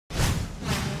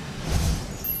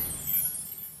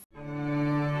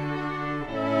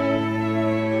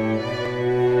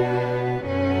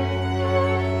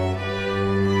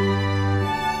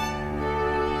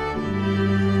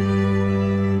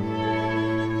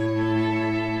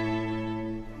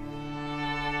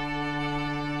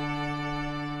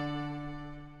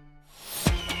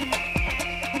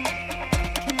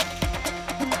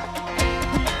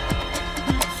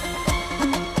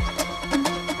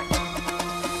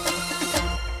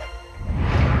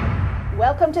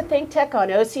Welcome to ThinkTech on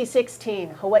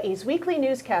OC16, Hawaii's weekly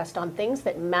newscast on things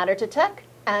that matter to tech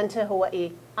and to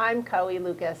Hawaii. I'm Kauai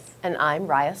Lucas. And I'm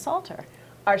Raya Salter.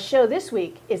 Our show this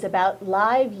week is about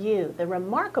LiveU, the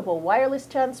remarkable wireless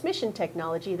transmission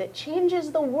technology that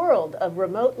changes the world of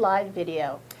remote live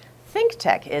video.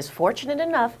 ThinkTech is fortunate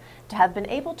enough to have been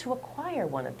able to acquire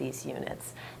one of these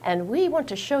units, and we want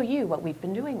to show you what we've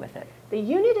been doing with it. The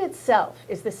unit itself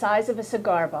is the size of a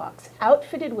cigar box,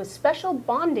 outfitted with special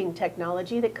bonding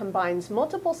technology that combines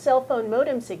multiple cell phone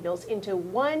modem signals into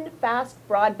one fast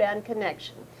broadband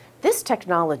connection. This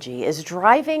technology is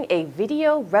driving a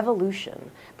video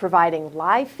revolution, providing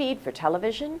live feed for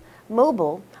television,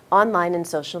 mobile, online, and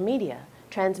social media,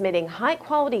 transmitting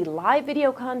high-quality live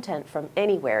video content from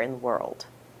anywhere in the world.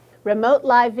 Remote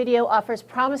live video offers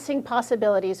promising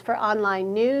possibilities for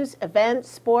online news, events,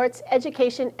 sports,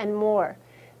 education, and more.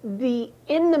 The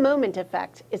in-the-moment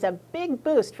effect is a big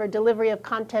boost for delivery of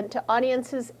content to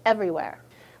audiences everywhere.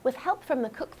 With help from the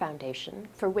Cook Foundation,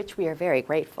 for which we are very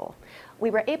grateful, we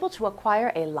were able to acquire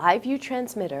a LiveU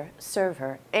transmitter,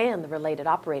 server, and the related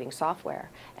operating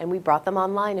software, and we brought them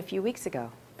online a few weeks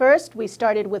ago. First, we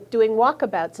started with doing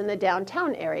walkabouts in the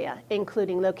downtown area,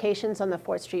 including locations on the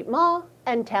 4th Street Mall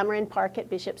and Tamarind Park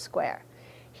at Bishop Square.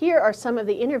 Here are some of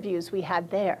the interviews we had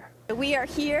there. We are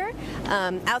here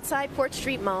outside 4th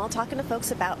Street Mall talking to folks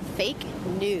about fake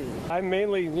news. I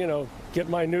mainly, get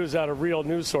my news out of real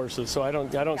news sources, so I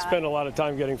don't spend a lot of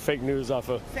time getting fake news off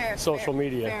of social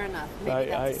media. Fair enough.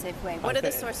 Maybe that's a safe way. What are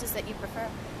the sources that you prefer?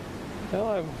 Well,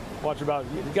 I watch you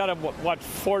got to watch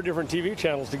 4 different TV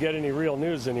channels to get any real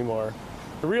news anymore.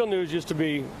 The real news used to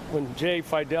be when Jay,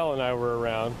 Fidell, and I were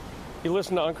around. You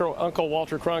listen to Uncle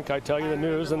Walter Cronkite tell you the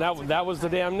news, and that was the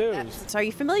damn news. So are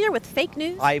you familiar with fake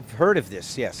news? I've heard of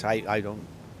this, yes. I don't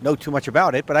know too much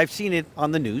about it, but I've seen it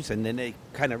on the news, and then they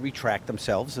kind of retract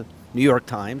themselves, the New York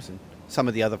Times and some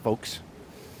of the other folks.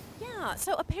 Yeah,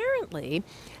 so apparently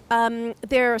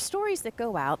there are stories that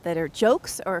go out that are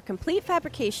jokes or complete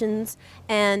fabrications,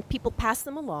 and people pass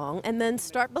them along and then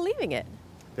start believing it.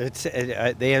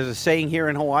 There's a saying here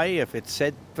in Hawaii, if it's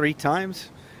said 3 times,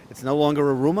 it's no longer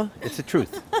a rumor, it's the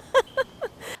truth.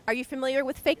 Are you familiar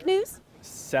with fake news?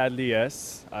 Sadly,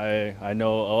 yes. I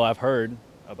know, I've heard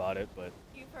about it, but...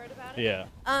 You've heard about it? Yeah.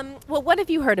 Well, what have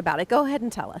you heard about it? Go ahead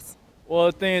and tell us. Well,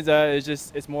 the thing is that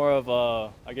it's more of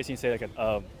I guess you can say like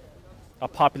a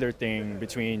popular thing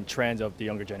between trends of the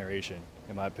younger generation,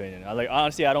 in my opinion.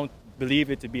 Honestly, I don't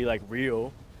believe it to be like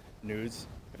real news,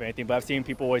 if anything, but I've seen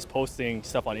people always posting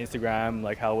stuff on Instagram,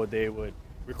 like how they would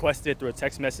request it through a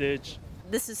text message.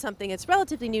 This is something that's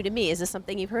relatively new to me. Is this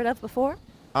something you've heard of before?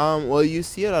 Well, you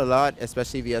see it a lot,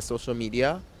 especially via social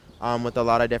media, with a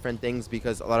lot of different things,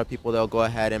 because a lot of people, they'll go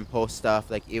ahead and post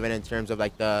stuff, like even in terms of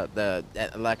like the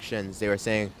elections, they were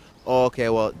saying, oh, okay,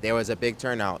 well, there was a big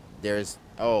turnout.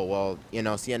 Oh, well,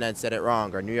 CNN said it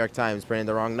wrong, or New York Times printed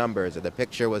the wrong numbers, or the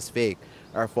picture was fake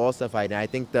or falsified. And I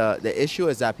think the issue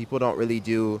is that people don't really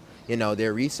do,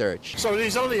 their research. So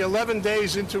he's only 11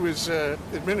 days into his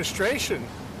administration.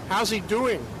 How's he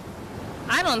doing?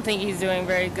 I don't think he's doing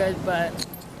very good, but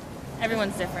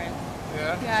everyone's different.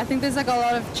 Yeah, I think there's like a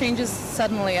lot of changes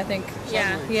suddenly, I think.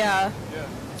 Suddenly. Yeah.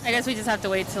 I guess we just have to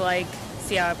wait to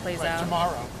see how it plays out.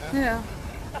 Tomorrow. Yeah.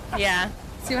 Yeah.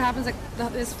 See what happens,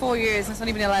 it's 4 years, it's not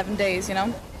even 11 days,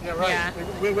 Yeah, right. Yeah.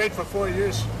 We wait for 4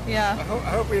 years. Yeah.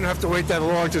 I hope we don't have to wait that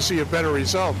long to see a better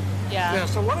result. Yeah.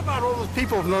 So what about all those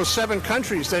people from those 7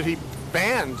 countries that he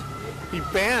banned?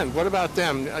 What about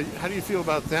them? How do you feel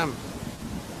about them?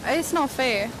 It's not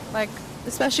fair,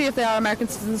 especially if they are American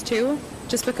citizens too,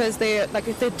 just because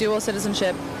if they're dual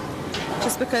citizenship,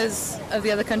 just because of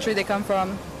the other country they come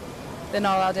from, they're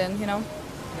not allowed in,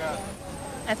 Yeah.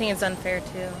 I think it's unfair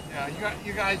too. Yeah,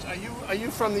 you guys, are you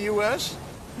from the U.S.?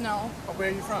 No. Oh, where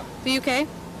are you from? The UK?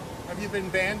 Have you been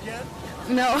banned yet?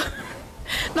 No,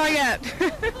 not yet.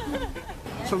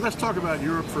 So let's talk about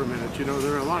Europe for a minute.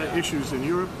 There are a lot of issues in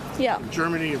Europe. Yeah.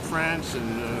 Germany and France,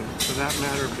 and for that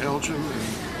matter, Belgium. And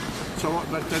so,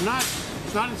 but they're not.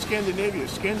 It's not in Scandinavia.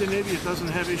 Scandinavia doesn't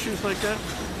have issues like that.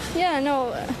 Yeah,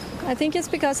 no. I think it's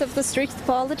because of the strict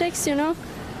politics.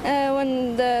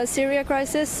 When the Syria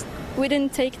crisis, we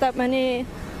didn't take that many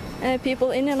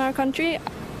people in our country.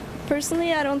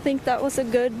 Personally, I don't think that was a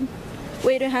good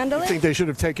way to handle it. I think they should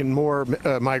have taken more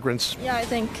migrants. Yeah, I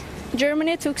think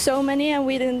Germany took so many and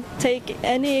we didn't take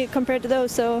any compared to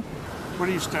those. So. What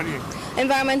are you studying?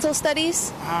 Environmental studies.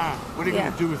 What are you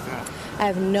going to do with that? I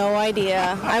have no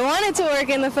idea. I wanted to work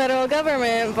in the federal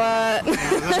government, but...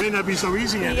 that may not be so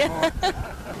easy anymore.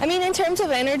 I mean, in terms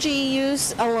of energy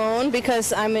use alone,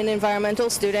 because I'm an environmental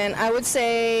student, I would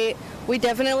say we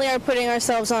definitely are putting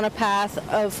ourselves on a path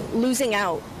of losing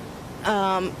out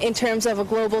in terms of a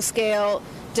global scale,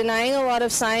 denying a lot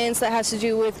of science that has to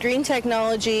do with green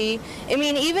technology. I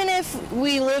mean, even if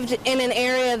we lived in an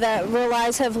area that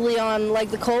relies heavily on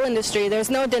like the coal industry, there's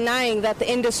no denying that the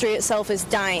industry itself is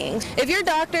dying. If your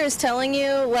doctor is telling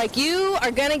you like you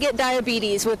are gonna get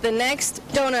diabetes with the next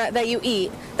donut that you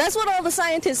eat, that's what all the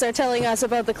scientists are telling us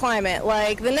about the climate.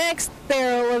 Like the next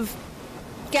barrel of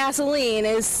gasoline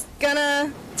is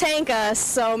gonna tank us,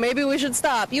 so maybe we should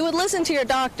stop. You would listen to your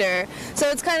doctor. So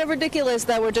it's kind of ridiculous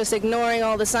that we're just ignoring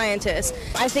all the scientists.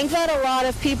 I think that a lot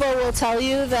of people will tell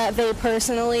you that they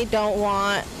personally don't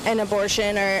want an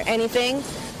abortion or anything,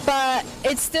 but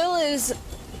it still is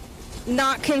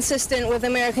not consistent with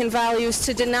American values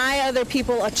to deny other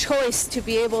people a choice to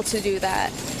be able to do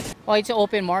that. Well, it's an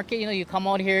open market. You know, you come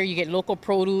out here, you get local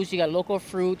produce, you got local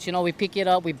fruits. You know, we pick it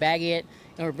up, we bag it,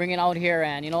 and we bring it out here,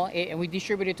 and you know, and we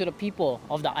distribute it to the people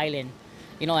of the island.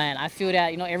 You know, and I feel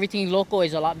that, you know, everything local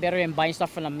is a lot better than buying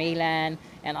stuff from the mainland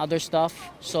and other stuff.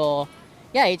 So,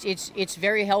 yeah, it's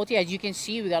very healthy. As you can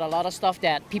see, we got a lot of stuff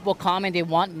that people come and they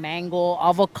want: mango,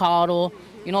 avocado,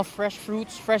 you know, fresh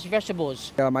fruits, fresh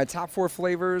vegetables. My top 4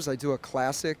 flavors, I do a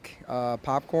classic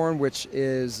popcorn, which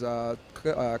is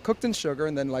cooked in sugar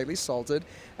and then lightly salted.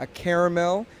 A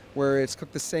caramel, where it's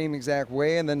cooked the same exact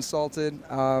way and then salted.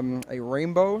 A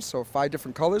rainbow, so 5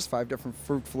 different colors, 5 different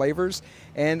fruit flavors.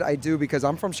 And I do, because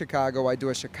I'm from Chicago, I do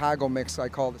a Chicago mix, I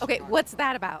call it. Okay, what's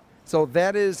that about? So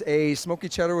that is a smoky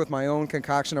cheddar with my own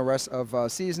concoction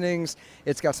of seasonings.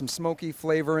 It's got some smoky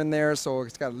flavor in there, so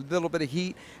it's got a little bit of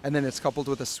heat, and then it's coupled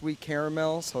with a sweet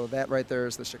caramel. So that right there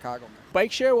is the Chicago.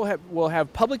 Bike share will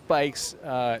have public bikes.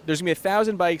 There's gonna be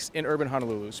 1,000 bikes in urban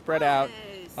Honolulu, spread out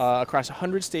across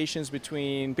 100 stations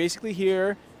between basically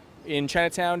here in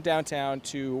Chinatown, downtown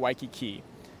to Waikiki.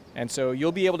 And so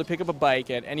you'll be able to pick up a bike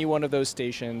at any one of those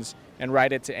stations and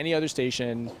ride it to any other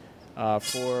station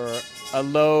for a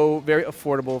low, very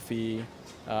affordable fee.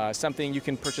 Something you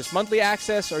can purchase monthly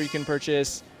access, or you can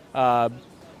purchase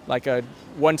like a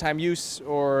one-time use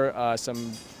or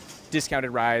some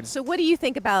discounted rides. So what do you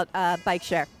think about bike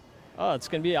share? Oh, it's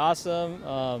going to be awesome.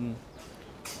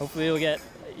 Hopefully we'll get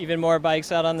even more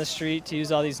bikes out on the street to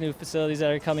use all these new facilities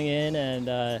that are coming in.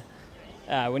 And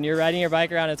when you're riding your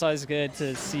bike around, it's always good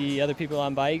to see other people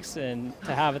on bikes, and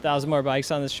to have 1,000 more bikes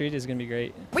on the street is going to be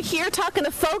great. We're here talking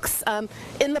to folks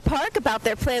in the park about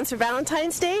their plans for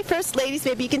Valentine's Day. First, ladies,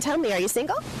 maybe you can tell me, are you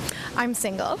single? I'm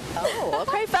single. Oh,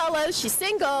 okay, fellas, she's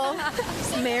single.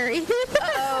 She's married.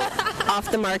 Off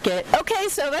the market. Okay,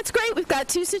 so that's great. We've got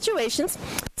 2 situations.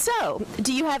 So,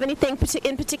 do you have anything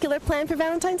in particular planned for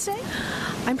Valentine's Day?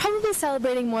 I'm probably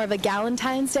celebrating more of a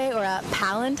Galentine's Day or a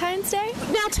Palentine's Day.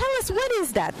 Now tell us, what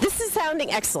is that? This is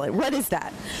sounding excellent. What is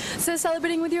that? So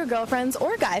celebrating with your girlfriends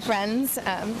or guy friends,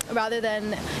 rather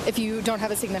than if you don't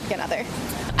have a significant other.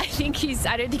 I don't think he's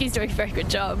doing a very good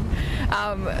job.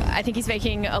 I think he's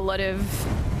making a lot of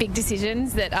big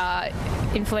decisions that are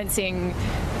influencing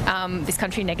this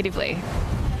country negatively.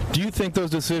 Do you think those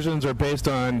decisions are based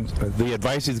on the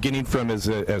advice he's getting from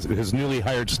his newly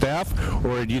hired staff,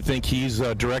 or do you think he's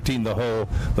directing the whole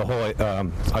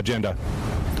agenda?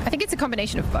 I think it's a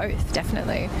combination of both,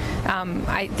 definitely.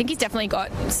 I think he's definitely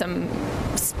got some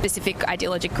specific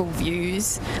ideological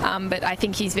views, but I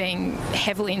think he's being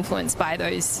heavily influenced by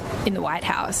those in the White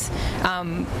House.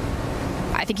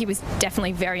 I think he was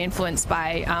definitely very influenced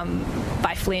by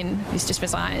Flynn, who's just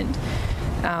resigned.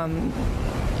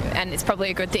 And it's probably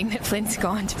a good thing that Flynn's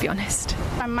gone, to be honest.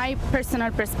 From my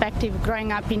personal perspective,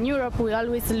 growing up in Europe, we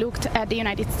always looked at the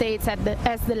United States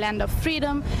as the land of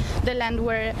freedom, the land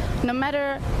where no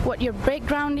matter what your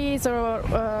background is or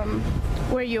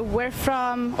where you were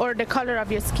from or the color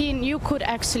of your skin, you could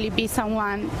actually be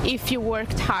someone if you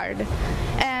worked hard.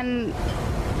 And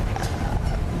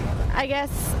I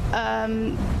guess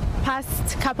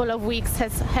past couple of weeks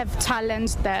have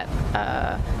challenged that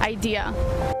idea.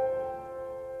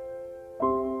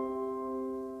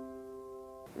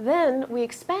 Then we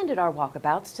expanded our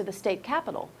walkabouts to the state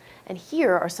capitol, and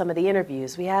here are some of the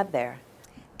interviews we had there.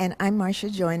 And I'm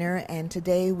Marsha Joyner, and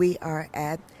today we are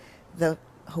at the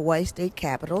Hawaii State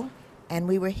Capitol, and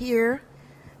we were here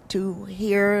to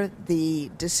hear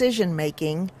the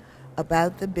decision-making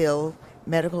about the bill,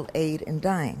 Medical Aid in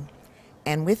Dying.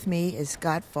 And with me is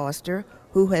Scott Foster,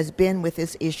 who has been with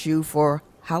this issue for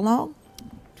how long?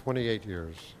 28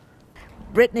 years.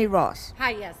 Brittany Ross.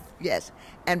 Hi, yes. Yes.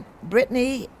 And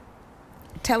Brittany,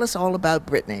 tell us all about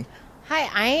Brittany. Hi,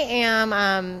 I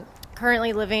am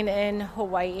currently living in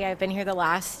Hawaii. I've been here the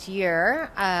last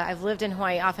year. I've lived in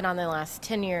Hawaii off and on the last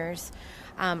 10 years.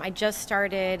 I just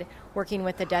started working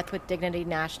with the Death with Dignity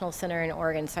National Center in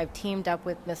Oregon, so I've teamed up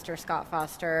with Mr. Scott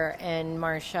Foster and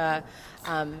Marsha,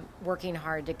 working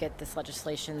hard to get this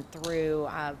legislation through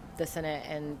the Senate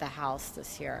and the House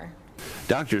this year.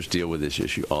 Doctors deal with this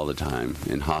issue all the time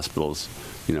in hospitals.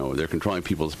 You know, they're controlling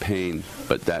people's pain,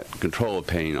 but that control of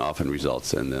pain often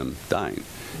results in them dying.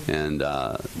 And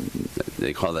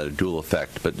they call that a dual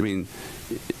effect. But I mean,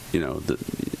 you know,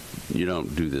 you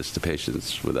don't do this to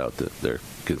patients without their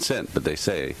consent, but they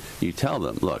say, you tell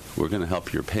them, look, we're going to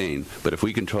help your pain, but if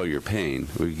we control your pain,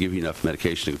 we give you enough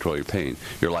medication to control your pain,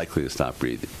 you're likely to stop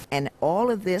breathing. And all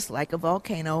of this, like a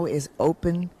volcano, is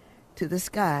open to the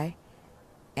sky,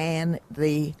 and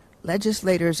the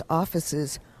legislators'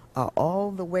 offices are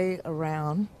all the way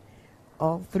around,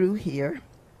 all through here,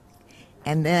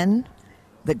 and then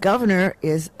the governor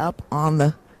is up on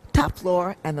the top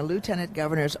floor, and the lieutenant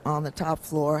governor's on the top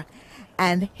floor.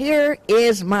 And here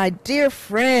is my dear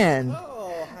friend.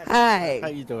 Oh, hi. How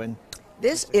you doing?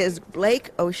 This is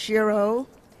Blake Oshiro.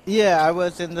 Yeah, I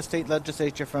was in the state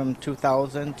legislature from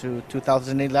 2000 to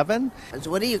 2011. So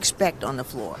what do you expect on the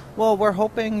floor? Well, we're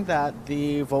hoping that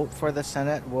the vote for the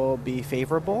Senate will be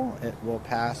favorable. It will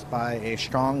pass by a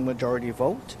strong majority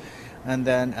vote. And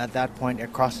then at that point,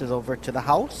 it crosses over to the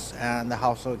House, and the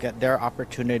House will get their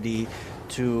opportunity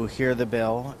to hear the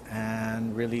bill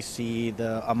and really see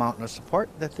the amount of support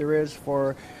that there is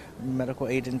for medical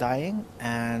aid in dying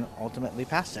and ultimately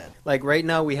pass it. Like right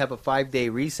now, we have a 5-day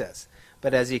recess.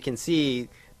 But as you can see,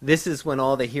 this is when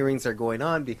all the hearings are going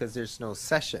on because there's no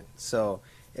session. So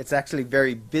it's actually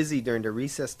very busy during the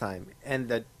recess time. And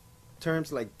the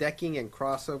terms like decking and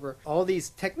crossover, all these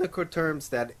technical terms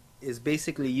that is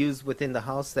basically used within the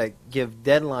House that give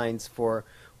deadlines for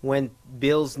when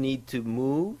bills need to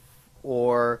move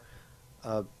or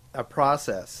a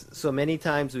process. So many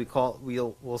times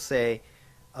we'll say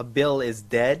a bill is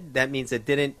dead. That means it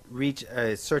didn't reach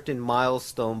a certain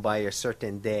milestone by a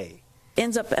certain day.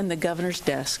 Ends up on the governor's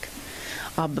desk,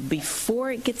 but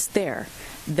before it gets there,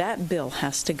 that bill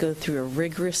has to go through a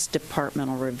rigorous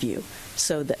departmental review.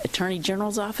 So the Attorney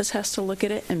General's office has to look at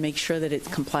it and make sure that it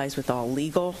complies with all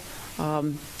legal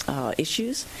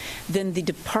issues. Then the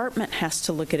department has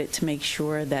to look at it to make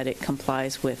sure that it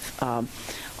complies with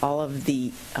all of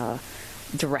the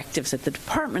directives that the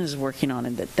department is working on,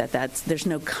 and that's there's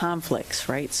no conflicts,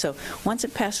 right? So once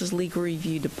it passes legal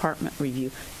review, department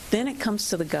review, then it comes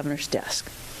to the governor's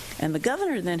desk. And the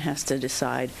governor then has to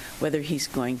decide whether he's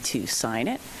going to sign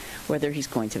it, whether he's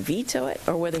going to veto it,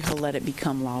 or whether he'll let it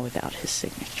become law without his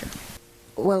signature.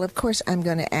 Well, of course, I'm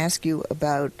going to ask you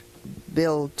about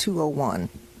Bill 201,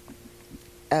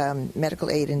 medical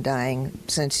aid in dying,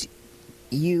 since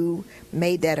you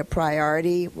made that a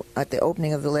priority at the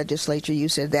opening of the legislature. You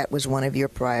said that was one of your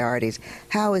priorities.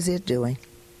 How is it doing?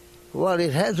 Well,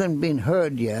 it hasn't been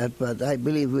heard yet, but I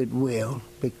believe it will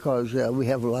because we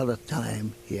have a lot of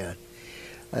time yet.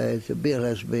 The bill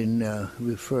has been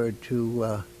referred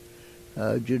to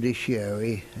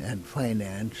judiciary and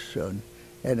finance, and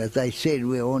as I said,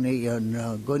 we're only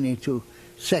going into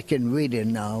second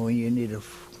reading now, and you need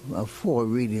 4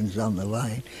 readings on the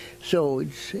line. So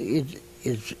it's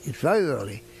very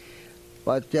early.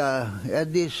 But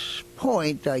at this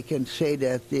point, I can say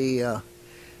that the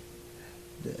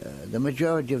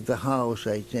majority of the House,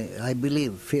 I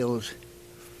believe, feels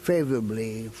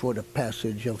favorably for the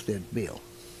passage of that bill.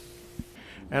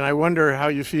 And I wonder how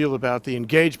you feel about the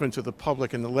engagement of the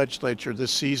public in the legislature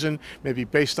this season, maybe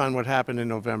based on what happened in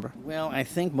November. Well, I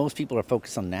think most people are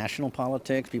focused on national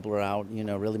politics. People are out,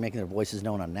 really making their voices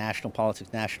known on national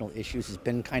politics, national issues. It's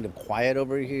been kind of quiet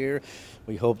over here.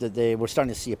 We hope that we're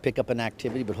starting to see a pickup in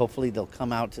activity, but hopefully they'll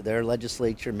come out to their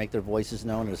legislature and make their voices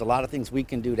known. There's a lot of things we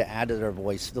can do to add to their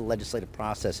voice to the legislative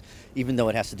process, even though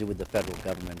it has to do with the federal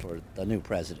government or the new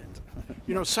president.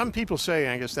 Some people say,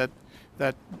 Angus, that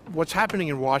what's happening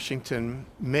in Washington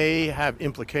may have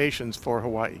implications for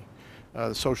Hawaii,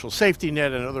 the social safety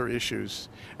net and other issues,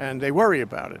 and they worry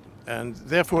about it. And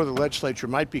therefore, the legislature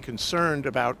might be concerned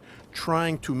about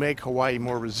trying to make Hawaii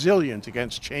more resilient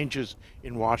against changes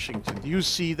in Washington. Do you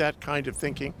see that kind of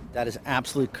thinking? That is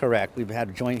absolutely correct. We've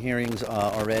had joint hearings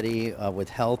already with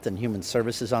Health and Human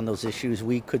Services on those issues.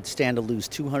 We could stand to lose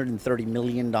 $230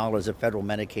 million of federal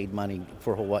Medicaid money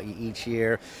for Hawaii each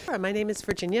year. My name is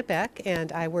Virginia Beck,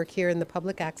 and I work here in the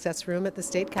Public Access Room at the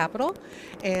State Capitol,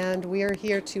 and we are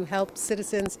here to help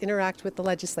citizens interact with the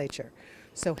legislature.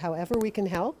 So however we can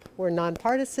help, we're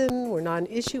nonpartisan, we're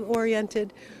non-issue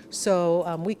oriented,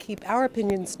 so we keep our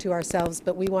opinions to ourselves,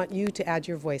 but we want you to add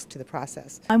your voice to the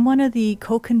process. I'm one of the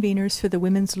co-conveners for the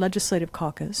Women's Legislative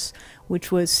Caucus, which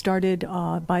was started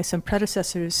by some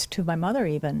predecessors to my mother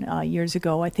even years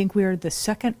ago. I think we are the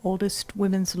second oldest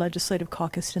Women's Legislative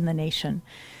Caucus in the nation.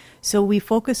 So we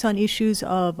focus on issues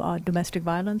of domestic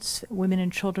violence, women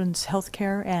and children's health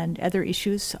care, and other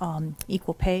issues,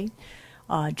 equal pay,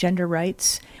 gender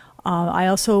rights. I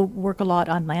also work a lot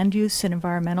on land use and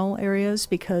environmental areas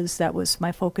because that was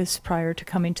my focus prior to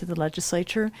coming to the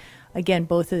legislature. Again,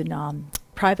 both in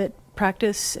private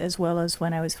practice as well as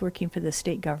when I was working for the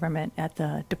state government at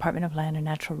the Department of Land and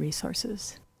Natural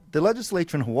Resources. The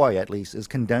legislature in Hawaii, at least, is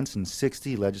condensed in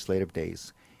 60 legislative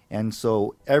days. And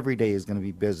so every day is going to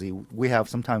be busy. We have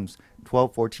sometimes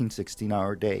 12, 14,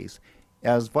 16-hour days.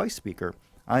 As vice speaker,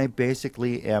 I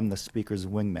basically am the speaker's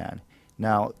wingman.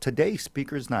 Now, today,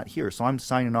 speaker's not here, so I'm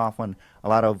signing off on a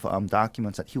lot of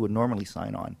documents that he would normally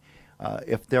sign on.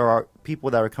 If there are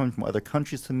people that are coming from other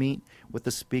countries to meet with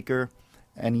the speaker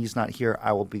and he's not here,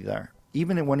 I will be there.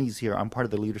 Even when he's here, I'm part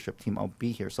of the leadership team, I'll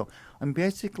be here. So I'm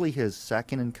basically his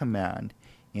second in command,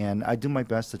 and I do my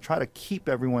best to try to keep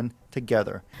everyone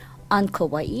together. On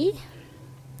Kauai,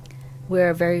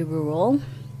 we're very rural.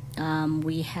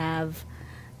 We have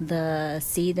the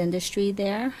seed industry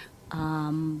there.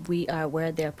 We are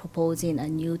where they're proposing a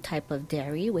new type of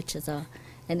dairy, which is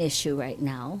an issue right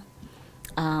now.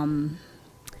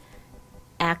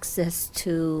 Access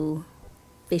to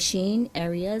fishing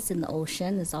areas in the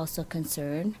ocean is also a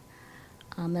concern.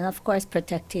 And of course,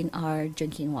 protecting our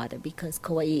drinking water, because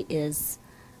Kauai is,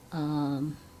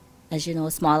 as you know,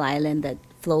 a small island that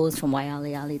flows from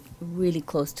Waialeale really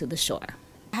close to the shore.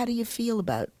 How do you feel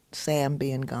about Sam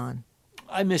being gone?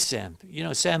 I miss Sam. You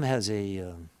know, Sam has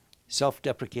a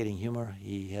self-deprecating humor.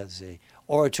 He has a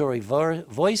oratory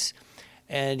voice,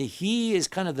 and he is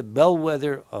kind of the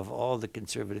bellwether of all the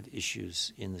conservative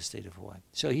issues in the state of Hawaii.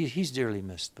 So he's dearly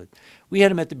missed. But we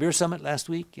had him at the Beer Summit last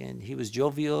week, and he was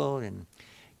jovial and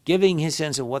giving his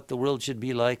sense of what the world should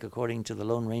be like according to the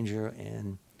Lone Ranger,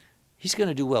 and he's going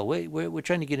to do well. We're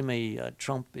trying to get him a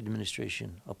Trump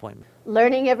administration appointment.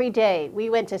 Learning every day, we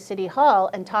went to City Hall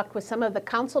and talked with some of the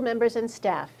council members and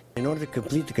staff. In order to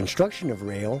complete the construction of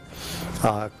rail,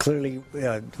 clearly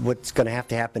what's going to have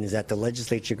to happen is that the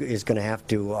legislature is going to have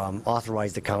to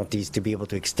authorize the counties to be able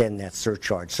to extend that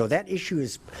surcharge. So that issue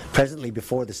is presently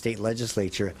before the state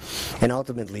legislature, and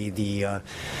ultimately the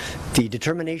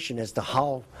determination as to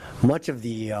how much of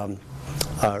the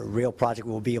rail project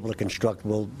we'll be able to construct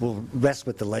will rest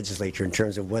with the legislature in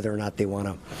terms of whether or not they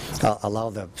want to allow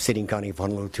the city and county of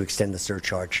Honolulu to extend the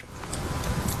surcharge.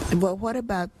 Well, what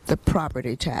about the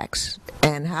property tax,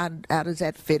 and how does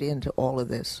that fit into all of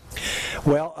this?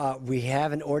 Well, we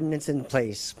have an ordinance in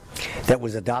place that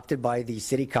was adopted by the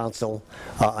City Council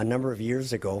a number of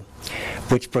years ago,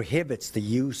 which prohibits the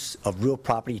use of real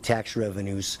property tax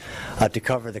revenues to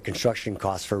cover the construction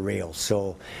costs for rails.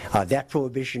 So that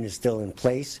prohibition is still in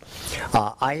place.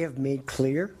 I have made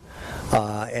clear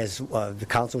as the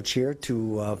council chair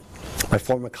to my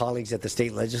former colleagues at the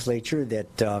state legislature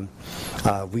that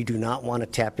we do not want to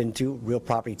tap into real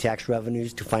property tax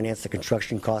revenues to finance the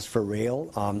construction costs for rail.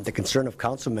 The concern of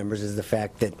council members is the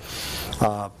fact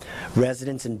that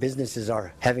residents and businesses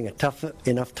are having a tough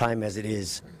enough time as it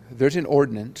is. There's an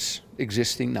ordinance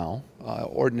existing now,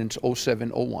 Ordinance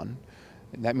 0701,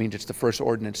 and that means it's the first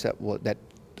ordinance that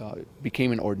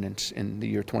became an ordinance in the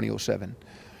year 2007.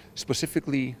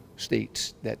 Specifically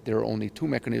states that there are only two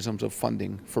mechanisms of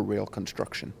funding for rail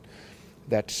construction.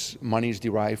 That's monies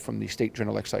derived from the state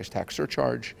general excise tax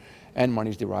surcharge and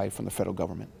monies derived from the federal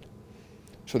government.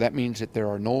 So that means that there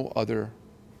are no other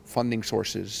funding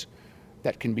sources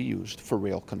that can be used for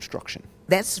rail construction.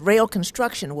 That's rail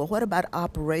construction. Well, what about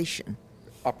operation?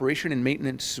 Operation and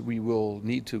maintenance, we will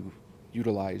need to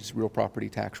utilize real property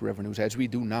tax revenues, as we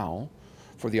do now,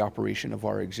 for the operation of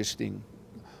our existing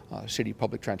city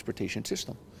public transportation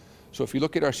system. So if you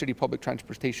look at our city public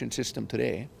transportation system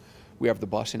today, we have the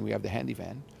bus and we have the handy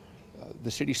van.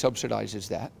 The city subsidizes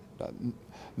that.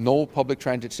 No public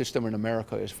transit system in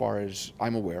America, as far as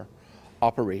I'm aware,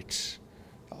 operates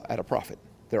at a profit.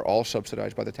 They're all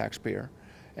subsidized by the taxpayer,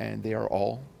 and they are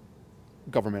all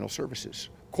governmental services,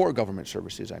 core government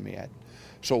services, I may add.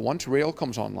 So once rail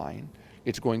comes online,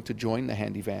 it's going to join the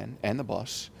handy van and the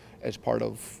bus as part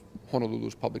of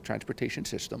Honolulu's public transportation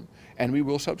system, and we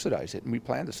will subsidize it, and we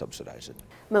plan to subsidize it.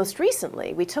 Most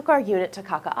recently, we took our unit to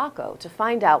Kaka'ako to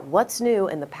find out what's new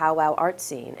in the powwow art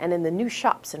scene and in the new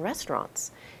shops and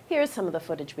restaurants. Here's some of the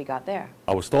footage we got there.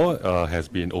 Our store has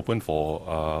been open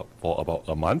for about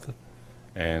a month,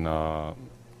 and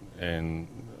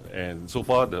so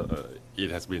far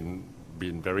it has been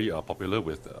very popular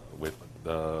with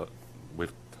the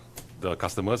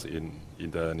customers in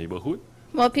the neighborhood.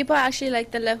 Well, people actually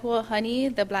like the lehua honey,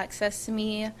 the black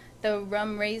sesame, the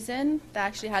rum raisin that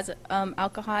actually has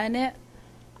alcohol in it,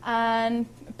 and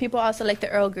people also like the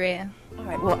Earl Grey. All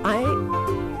right, well,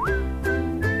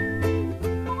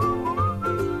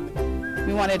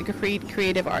 We wanted to create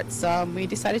creative arts, so we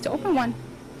decided to open one.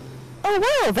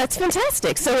 Oh, wow, that's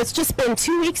fantastic. So it's just been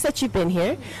 2 weeks that you've been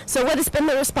here. So what has been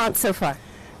the response so far?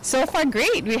 So far,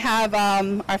 great. We have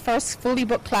our first fully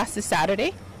booked class this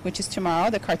Saturday, which is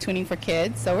tomorrow, the cartooning for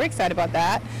kids. So we're excited about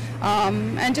that.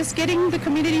 And just getting the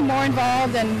community more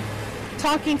involved and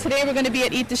talking. Today we're going to be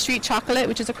at Eat the Street Chocolate,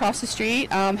 which is across the street,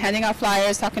 handing out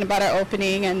flyers, talking about our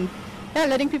opening, and yeah,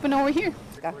 letting people know we're here.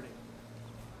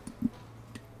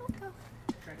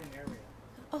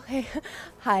 Okay,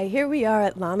 hi, here we are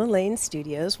at Lana Lane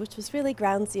Studios, which was really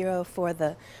ground zero for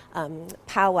the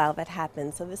powwow that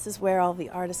happened. So this is where all the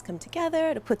artists come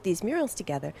together to put these murals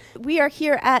together. We are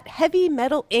here at Heavy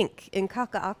Metal Inc. in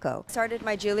Kaka'ako. Started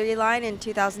my jewelry line in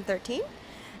 2013,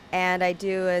 and I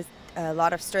do a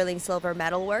lot of sterling silver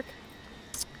metal work.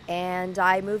 And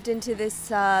I moved into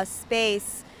this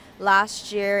space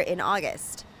last year in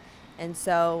August. And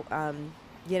so,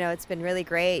 you know, it's been really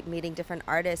great meeting different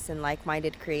artists and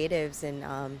like-minded creatives,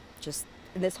 and just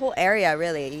in this whole area,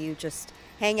 really. You just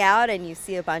hang out and you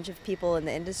see a bunch of people in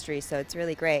the industry, so it's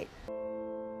really great.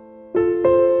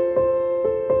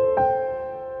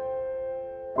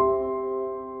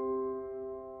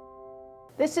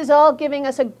 This is all giving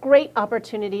us a great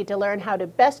opportunity to learn how to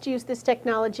best use this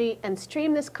technology and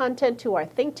stream this content to our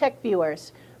ThinkTech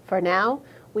viewers. For now,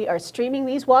 we are streaming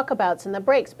these walkabouts in the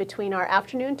breaks between our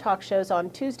afternoon talk shows on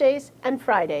Tuesdays and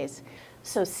Fridays.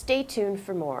 So stay tuned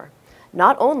for more,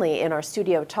 not only in our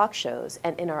studio talk shows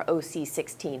and in our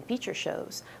OC16 feature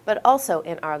shows, but also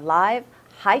in our live,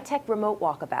 high-tech remote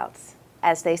walkabouts.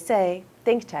 As they say,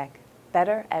 ThinkTech,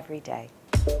 better every day.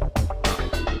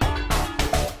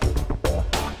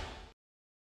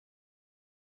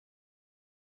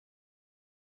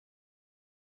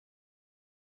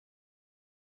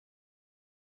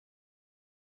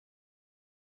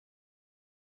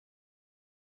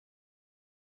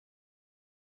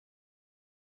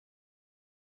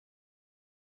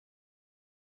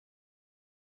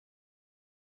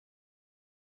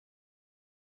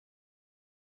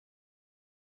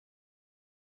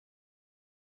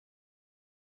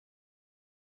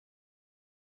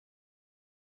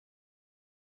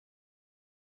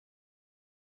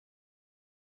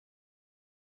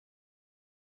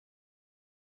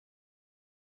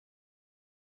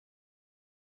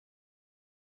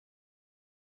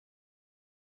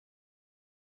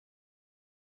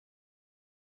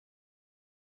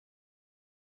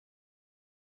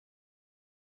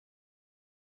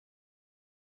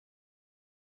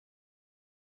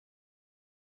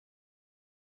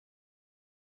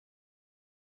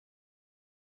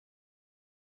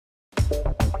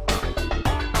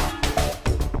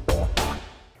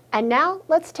 And now,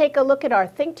 let's take a look at our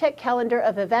ThinkTech calendar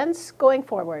of events going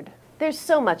forward. There's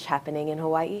so much happening in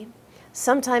Hawaii.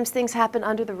 Sometimes things happen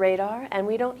under the radar and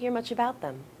we don't hear much about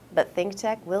them, but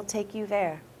ThinkTech will take you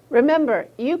there. Remember,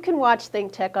 you can watch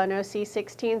ThinkTech on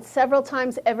OC16 several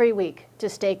times every week to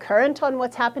stay current on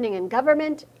what's happening in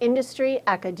government, industry,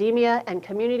 academia, and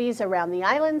communities around the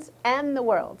islands and the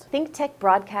world. ThinkTech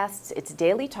broadcasts its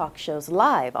daily talk shows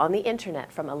live on the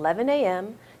internet from 11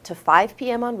 a.m. to 5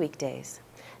 p.m. on weekdays.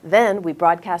 Then we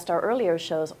broadcast our earlier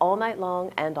shows all night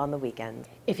long and on the weekend.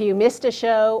 If you missed a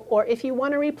show, or if you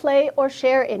want to replay or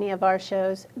share any of our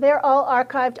shows, they're all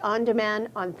archived on demand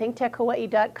on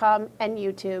thinktechhawaii.com and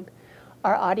YouTube.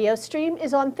 Our audio stream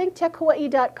is on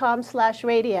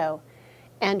thinktechhawaii.com/radio.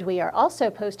 And we are also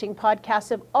posting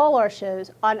podcasts of all our shows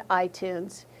on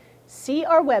iTunes. See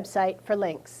our website for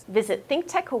links. Visit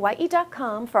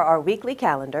thinktechhawaii.com for our weekly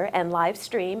calendar and live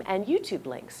stream and YouTube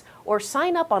links, or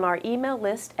sign up on our email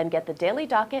list and get the daily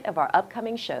docket of our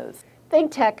upcoming shows.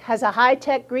 ThinkTech has a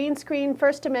high-tech green screen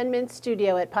First Amendment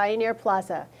studio at Pioneer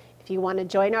Plaza. If you want to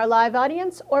join our live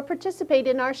audience or participate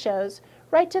in our shows,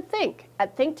 write to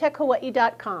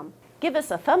think@thinktechhawaii.com. Give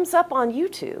us a thumbs up on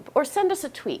YouTube or send us a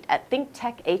tweet at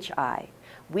ThinkTechHI.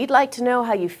 We'd like to know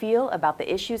how you feel about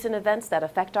the issues and events that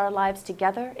affect our lives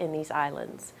together in these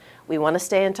islands. We want to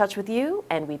stay in touch with you,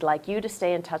 and we'd like you to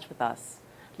stay in touch with us.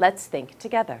 Let's think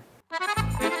together.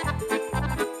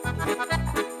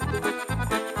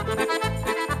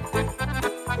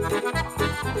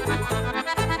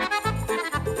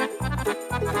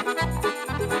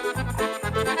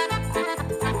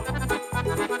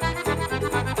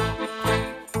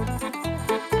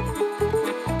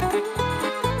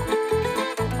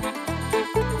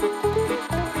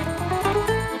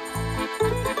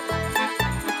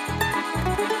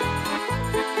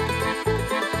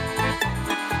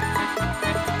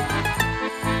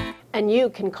 And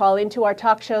you can call into our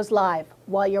talk shows live.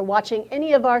 While you're watching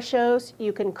any of our shows,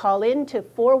 you can call in to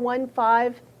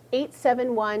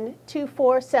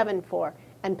 415-871-2474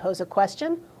 and pose a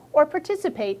question or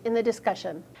participate in the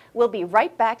discussion. We'll be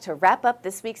right back to wrap up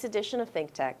this week's edition of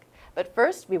ThinkTech. But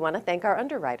first, we want to thank our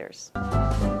underwriters.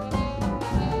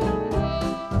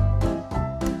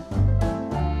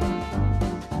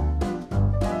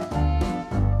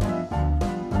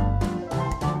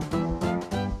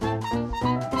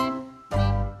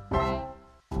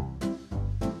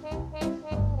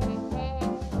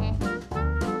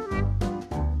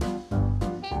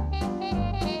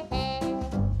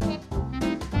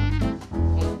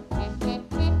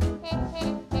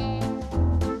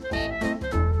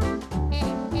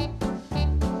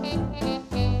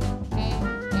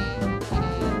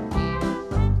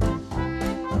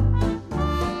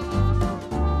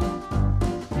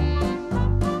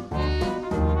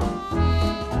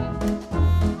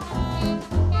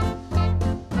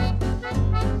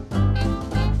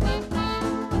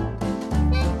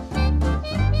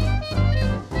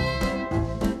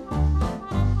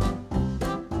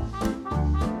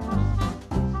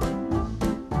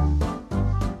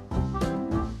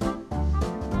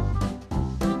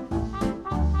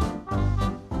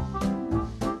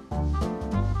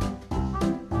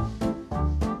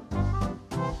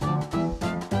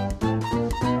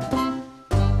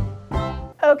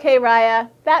 Okay, Raya,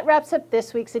 that wraps up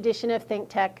this week's edition of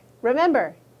ThinkTech.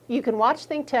 Remember, you can watch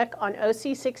ThinkTech on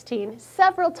OC16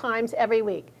 several times every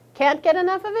week. Can't get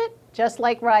enough of it? Just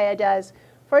like Raya does.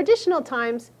 For additional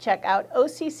times, check out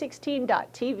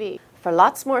oc16.tv. For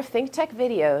lots more ThinkTech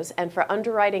videos and for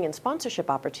underwriting and sponsorship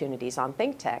opportunities on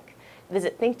ThinkTech,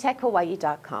 visit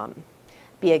thinktechhawaii.com.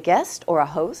 Be a guest or a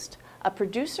host, a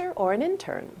producer or an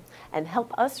intern, and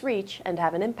help us reach and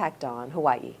have an impact on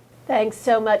Hawaii. Thanks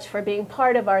so much for being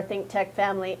part of our ThinkTech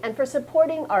family and for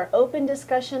supporting our open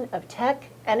discussion of tech,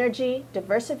 energy,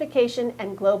 diversification,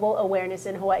 and global awareness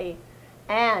in Hawaii.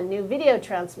 And new video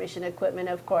transmission equipment,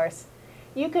 of course.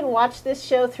 You can watch this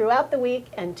show throughout the week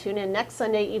and tune in next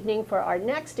Sunday evening for our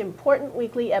next important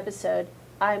weekly episode.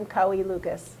 I'm Kauai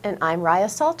Lucas. And I'm Raya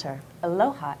Salter.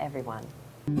 Aloha,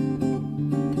 everyone.